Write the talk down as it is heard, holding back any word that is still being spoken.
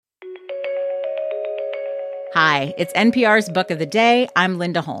Hi, it's NPR's Book of the Day. I'm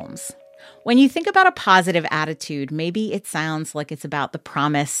Linda Holmes. When you think about a positive attitude, maybe it sounds like it's about the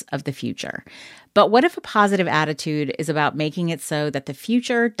promise of the future. But what if a positive attitude is about making it so that the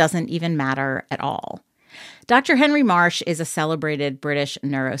future doesn't even matter at all? Dr. Henry Marsh is a celebrated British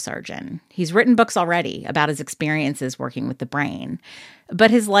neurosurgeon. He's written books already about his experiences working with the brain.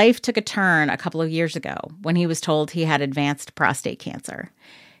 But his life took a turn a couple of years ago when he was told he had advanced prostate cancer.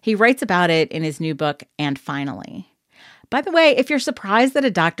 He writes about it in his new book, And Finally. By the way, if you're surprised that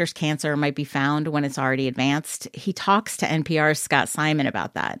a doctor's cancer might be found when it's already advanced, he talks to NPR's Scott Simon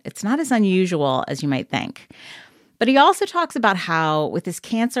about that. It's not as unusual as you might think. But he also talks about how, with his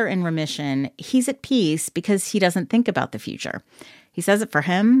cancer in remission, he's at peace because he doesn't think about the future. He says that for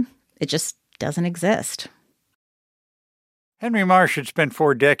him, it just doesn't exist. Henry Marsh had spent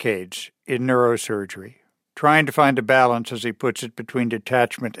 4 decades in neurosurgery, trying to find a balance, as he puts it, between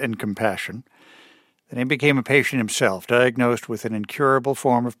detachment and compassion. Then he became a patient himself, diagnosed with an incurable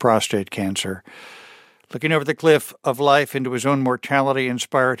form of prostate cancer. Looking over the cliff of life into his own mortality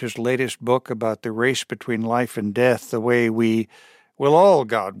inspired his latest book about the race between life and death, the way we will all,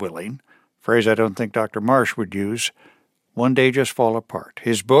 God willing, phrase I don't think Dr. Marsh would use, one day just fall apart.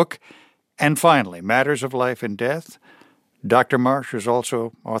 His book, And Finally, Matters of Life and Death. Dr. Marsh is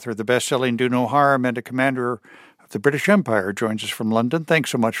also author of the best-selling Do No Harm and a commander of the British Empire, joins us from London.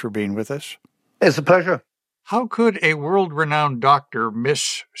 Thanks so much for being with us. It's a pleasure. How could a world-renowned doctor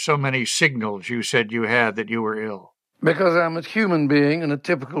miss so many signals you said you had that you were ill? Because I'm a human being and a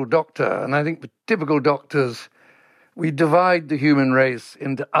typical doctor, and I think with typical doctors, we divide the human race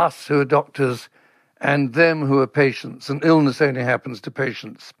into us who are doctors and them who are patients, and illness only happens to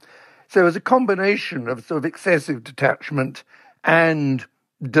patients. So it's a combination of sort of excessive detachment and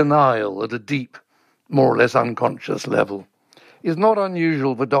denial at a deep, more or less unconscious level. It's not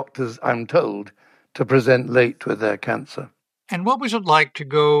unusual for doctors, I'm told, to present late with their cancer. And what was it like to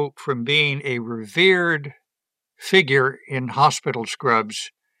go from being a revered figure in hospital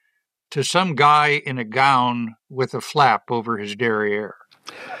scrubs to some guy in a gown with a flap over his derriere?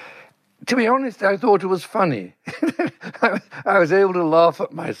 To be honest, I thought it was funny. I was able to laugh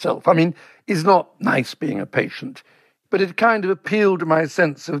at myself. I mean, it's not nice being a patient, but it kind of appealed to my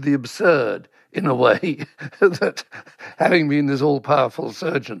sense of the absurd in a way, that having been this all-powerful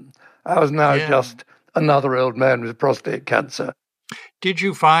surgeon, I was now just another old man with prostate cancer. Did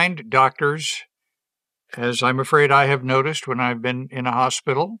you find doctors, as I'm afraid I have noticed when I've been in a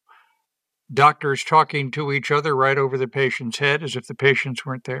hospital, doctors talking to each other right over the patient's head as if the patients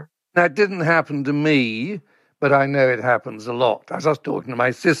weren't there? That didn't happen to me, but I know it happens a lot. I was just talking to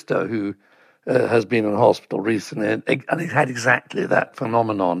my sister, who has been in hospital recently, and it had exactly that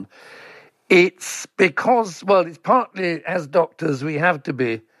phenomenon. It's because, well, it's partly, as doctors, we have to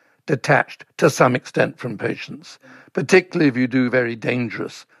be detached to some extent from patients, particularly if you do very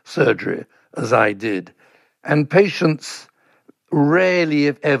dangerous surgery, as I did. And patients rarely,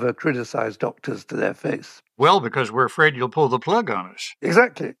 if ever, criticize doctors to their face. Well, because we're afraid you'll pull the plug on us.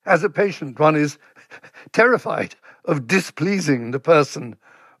 Exactly. As a patient, one is terrified of displeasing the person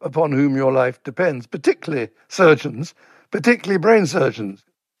upon whom your life depends, particularly surgeons, particularly brain surgeons.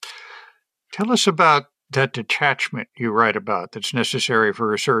 Tell us about that detachment you write about that's necessary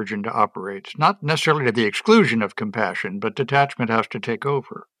for a surgeon to operate. Not necessarily to the exclusion of compassion, but detachment has to take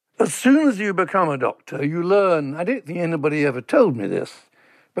over. As soon as you become a doctor, you learn, I don't think anybody ever told me this,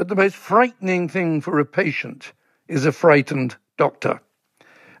 but the most frightening thing for a patient is a frightened doctor.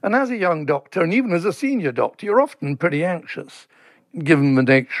 And as a young doctor, and even as a senior doctor, you're often pretty anxious, given the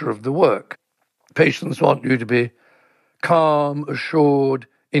nature of the work. Patients want you to be calm, assured,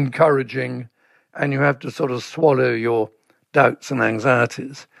 encouraging, and you have to sort of swallow your doubts and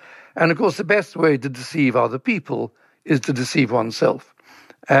anxieties. And of course, the best way to deceive other people is to deceive oneself.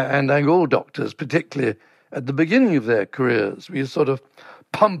 And I think all doctors, particularly at the beginning of their careers, we sort of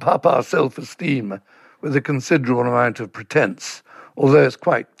pump up our self-esteem with a considerable amount of pretense, although it's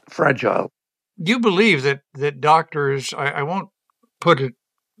quite fragile. You believe that doctors, I won't put it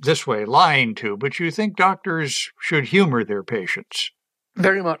this way, lying to, but you think doctors should humor their patients.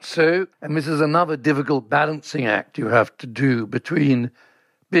 Very much so. And this is another difficult balancing act you have to do between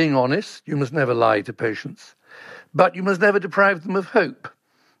being honest, you must never lie to patients, but you must never deprive them of hope,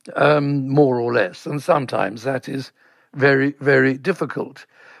 more or less. And sometimes that is very, very difficult.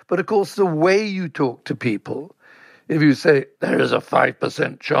 But of course, the way you talk to people, if you say, there is a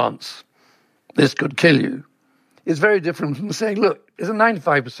 5% chance this could kill you, is very different from saying, look, there's a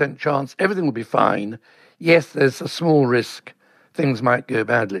 95% chance everything will be fine. Yes, there's a small risk things might go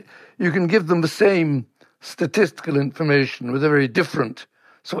badly. You can give them the same statistical information with a very different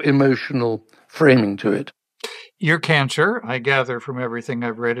sort of emotional framing to it. Your cancer, I gather from everything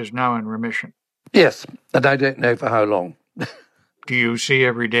I've read, is now in remission. Yes, and I don't know for how long. Do you see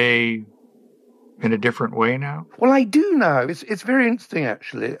every day in a different way now? Well, I do now. It's very interesting,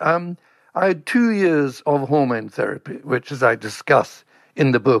 actually. I had 2 years of hormone therapy, which, as I discuss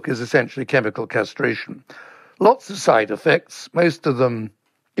in the book, is essentially chemical castration. Lots of side effects, most of them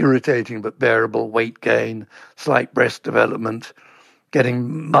irritating but bearable: weight gain, slight breast development,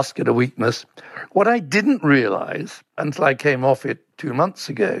 getting muscular weakness. What I didn't realize until I came off it 2 months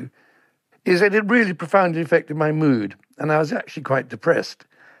ago is that it really profoundly affected my mood, and I was actually quite depressed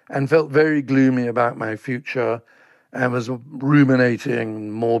and felt very gloomy about my future and was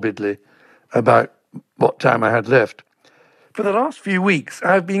ruminating morbidly about what time I had left. For the last few weeks,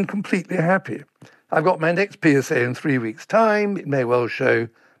 I've been completely happy. I've got my next PSA in 3 weeks' time. It may well show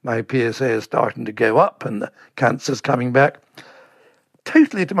my PSA is starting to go up and the cancer's coming back.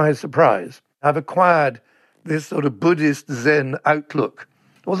 Totally to my surprise, I've acquired this sort of Buddhist Zen outlook.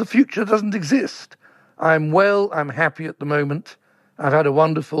 Well, the future doesn't exist. I'm well, I'm happy at the moment. I've had a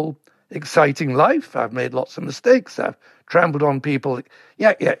wonderful, exciting life. I've made lots of mistakes. I've trampled on people.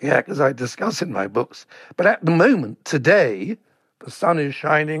 Yeah, as I discuss in my books. But at the moment, today, the sun is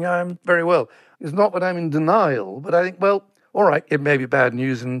shining. I'm very well. It's not that I'm in denial, but I think, well, all right, it may be bad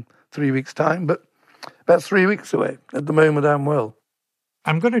news in 3 weeks' time, but that's 3 weeks away. At the moment, I'm well.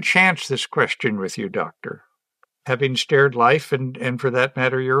 I'm going to chance this question with you, Doctor. Having stared life, and for that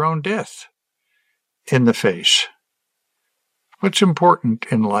matter, your own death, in the face, what's important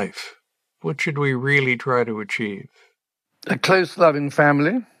in life? What should we really try to achieve? A close, loving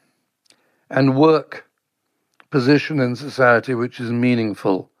family and work position in society which is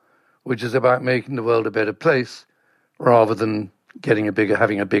meaningful, which is about making the world a better place rather than having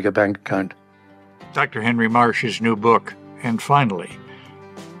a bigger bank account. Dr. Henry Marsh's new book, And Finally.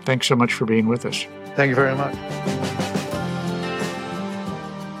 Thanks so much for being with us. Thank you very much.